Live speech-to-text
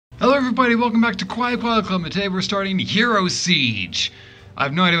Hello everybody, welcome back to Kawaii Club, and today we're starting Hero Siege. I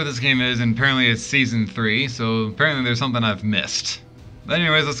have no idea what this game is, and apparently it's Season 3, so apparently there's something I've missed. But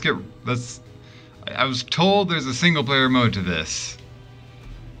anyways, I was told there's a single player mode to this.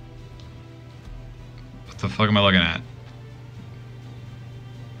 What the fuck am I looking at?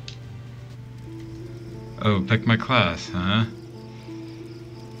 Oh, pick my class, huh?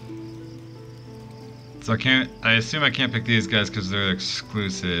 So I assume I can't pick these guys because they're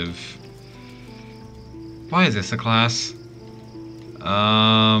exclusive. Why is this a class?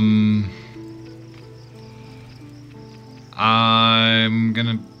 I'm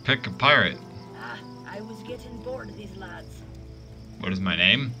gonna pick a pirate. I was getting bored of these lads. What is my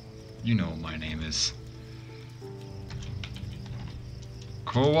name? You know what my name is.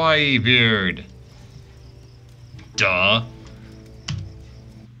 Kawaii Beard. Duh.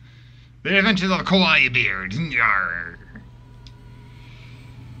 The Adventures of Kawaii Beard. Yarr.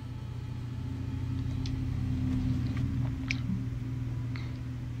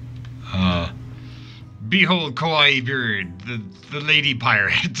 Behold Kawaii Beard, the lady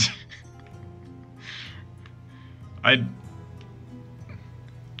pirate.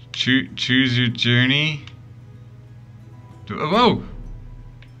 Choose your journey. Whoa.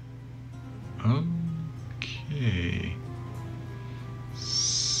 Okay.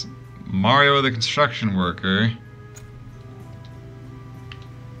 Mario the construction worker.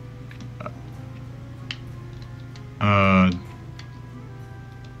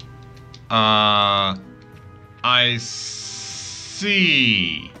 I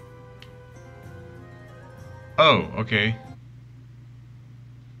see. Oh, okay.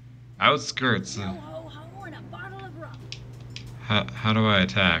 Outskirts. How do I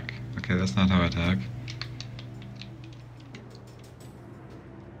attack? Okay, that's not how I attack.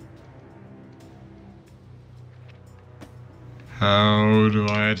 How do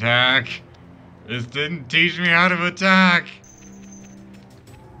I attack? This didn't teach me how to attack.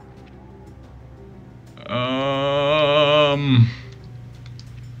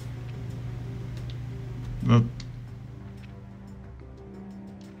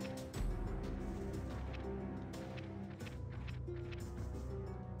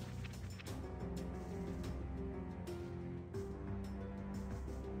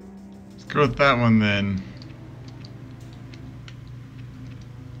 Let's go with that one then.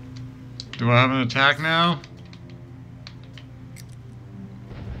 Do I have an attack now?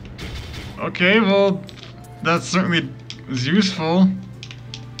 Okay, well, that certainly is useful.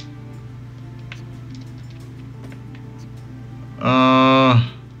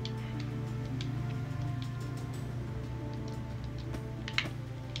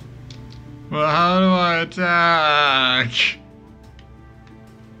 Well, how do I attack?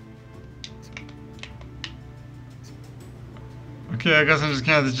 Okay, I guess I'm just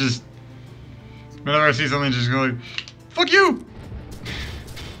kind of just... Whenever I see something, just go like, fuck you!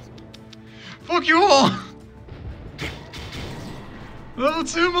 Fuck you all! Level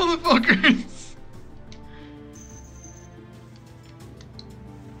 2 motherfuckers!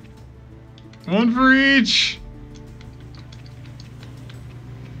 One for each!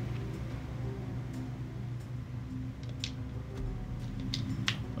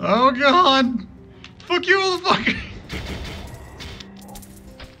 Oh god! Fuck you motherfucker!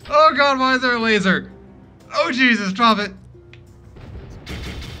 Oh god, why is there a laser? Oh Jesus, drop it!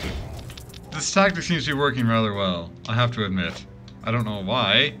 This tactic seems to be working rather well, I have to admit. I don't know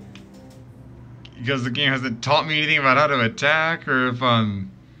why. Because the game hasn't taught me anything about how to attack, or if I'm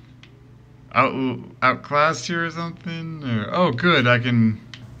outclassed here or something. Or, oh good, I can...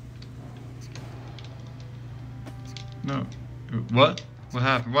 No. What? What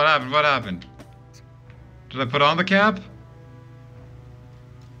happened? What happened? What happened? Did I put on the cap?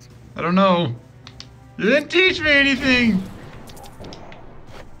 I don't know. You didn't teach me anything!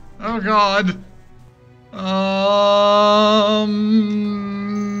 Oh god.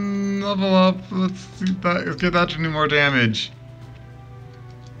 Level up. Let's get that to do more damage.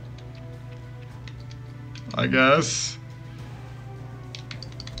 I guess.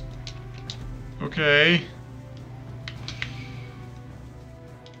 Okay.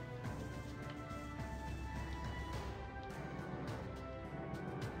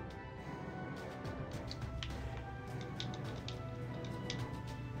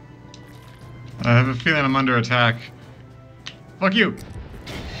 I have a feeling I'm under attack. Fuck you!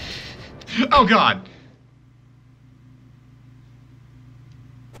 Oh god!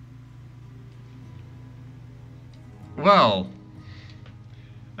 Well,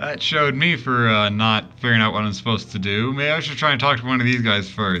 that showed me for not figuring out what I'm supposed to do. Maybe I should try and talk to one of these guys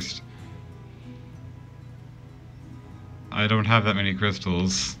first. I don't have that many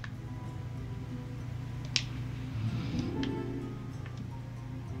crystals.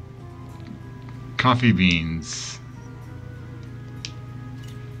 Coffee beans.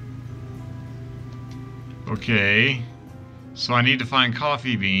 Okay. So I need to find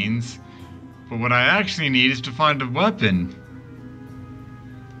coffee beans. But what I actually need is to find a weapon.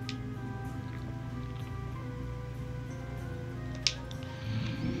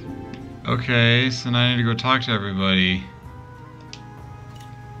 Okay, so now I need to go talk to everybody.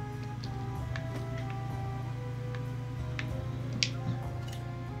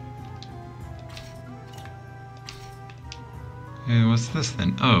 Hey, what's this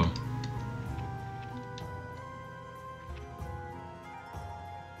then? Oh.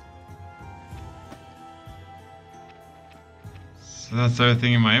 So that's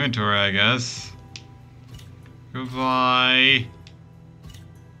everything in my inventory, I guess. Goodbye.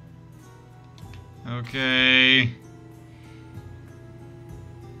 Okay.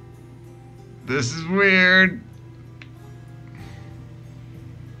 This is weird.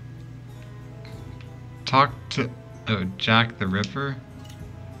 Talk to... Oh, Jack the Ripper?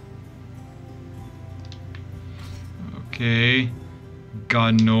 Okay.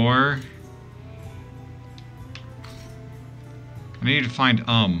 Gonor. I need to find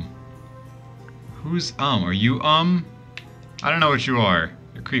Who's Are you I don't know what you are.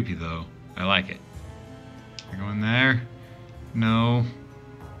 You're creepy though. I like it. I go in there? No.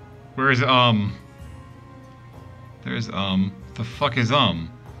 Where's There's The fuck is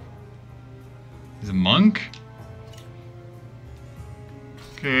He's a monk?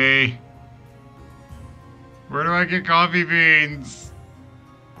 Okay. Where do I get coffee beans?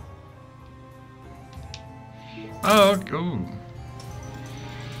 Oh, ooh.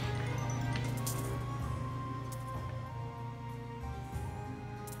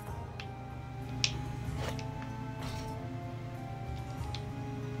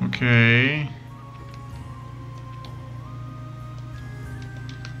 Okay.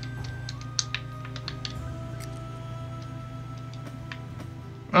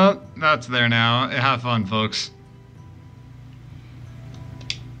 Well, that's there now. Have fun, folks.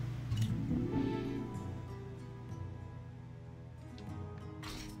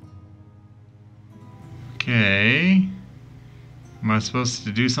 Okay. Am I supposed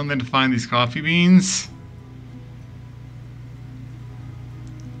to do something to find these coffee beans?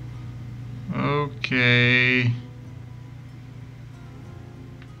 Okay.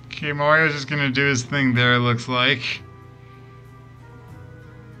 Okay, Mario's just gonna do his thing there, it looks like.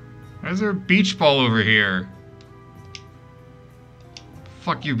 Why is there a beach ball over here?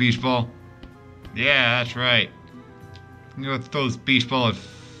 Fuck you, beach ball. Yeah, that's right. I'm gonna throw this beach ball at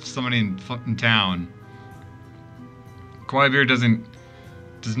somebody in fucking town. Kawaii Beard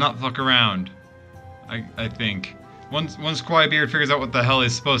does not fuck around. I think. Once Kawaii Beard figures out what the hell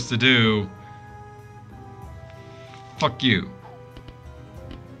he's supposed to do, fuck you.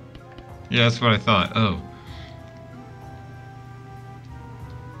 Yeah, that's what I thought. Oh.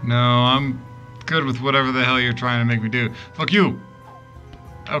 No, I'm good with whatever the hell you're trying to make me do. Fuck you!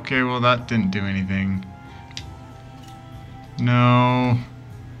 Okay, well that didn't do anything. No.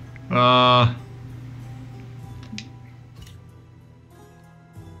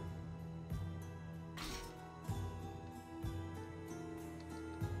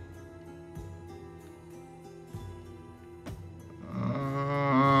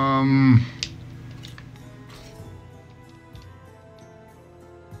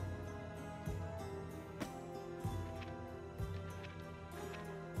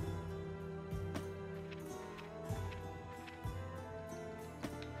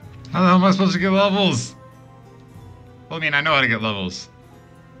 How the hell am I supposed to get levels? Well, I mean, I know how to get levels.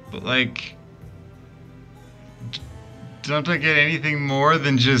 But, like... Don't I get anything more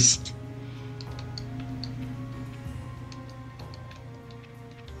than just...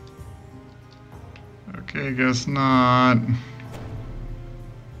 Okay, I guess not.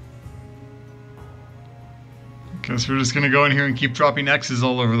 Guess we're just gonna go in here and keep dropping X's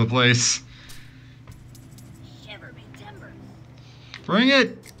all over the place. Shiver me timbers. Bring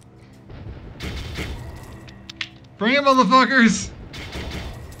it! Bring it, motherfuckers!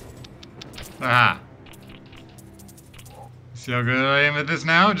 Aha. See how good I am at this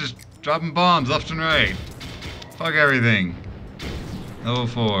now? Just dropping bombs left and right. Fuck everything. Level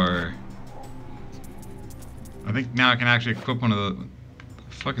 4. I think now I can actually equip one of the... What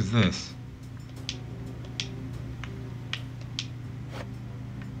the fuck is this?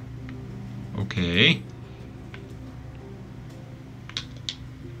 Okay.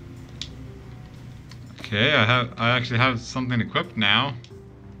 Okay, I actually have something equipped now.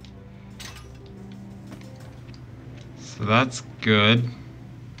 So that's good.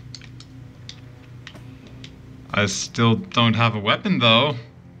 I still don't have a weapon though.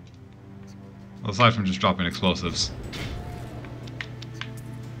 Aside from just dropping explosives.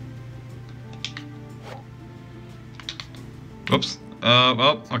 Oops.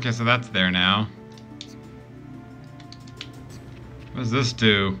 Well, okay, so that's there now. What does this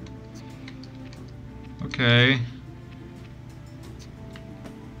do? Okay.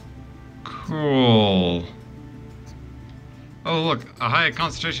 Cool. Oh, look, a high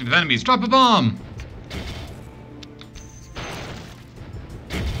concentration of enemies. Drop a bomb!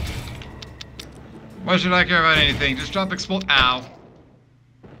 Why should I care about anything? Just drop explode. Ow.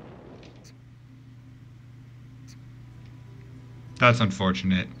 That's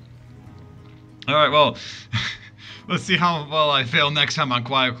unfortunate. Alright, well, let's see how well I fail next time on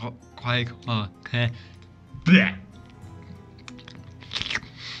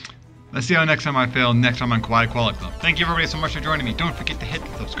Let's see how next time I fail next time on Kawaii Koala Club. Thank you everybody so much for joining me. Don't forget to hit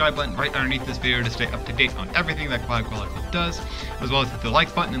the subscribe button right underneath this video to stay up to date on everything that Kawaii Koala Club does, as well as hit the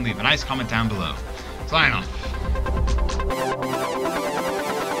like button and leave a nice comment down below. Sign off.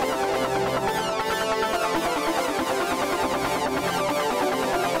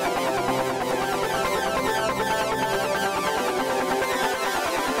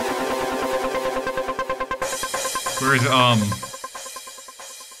 Where's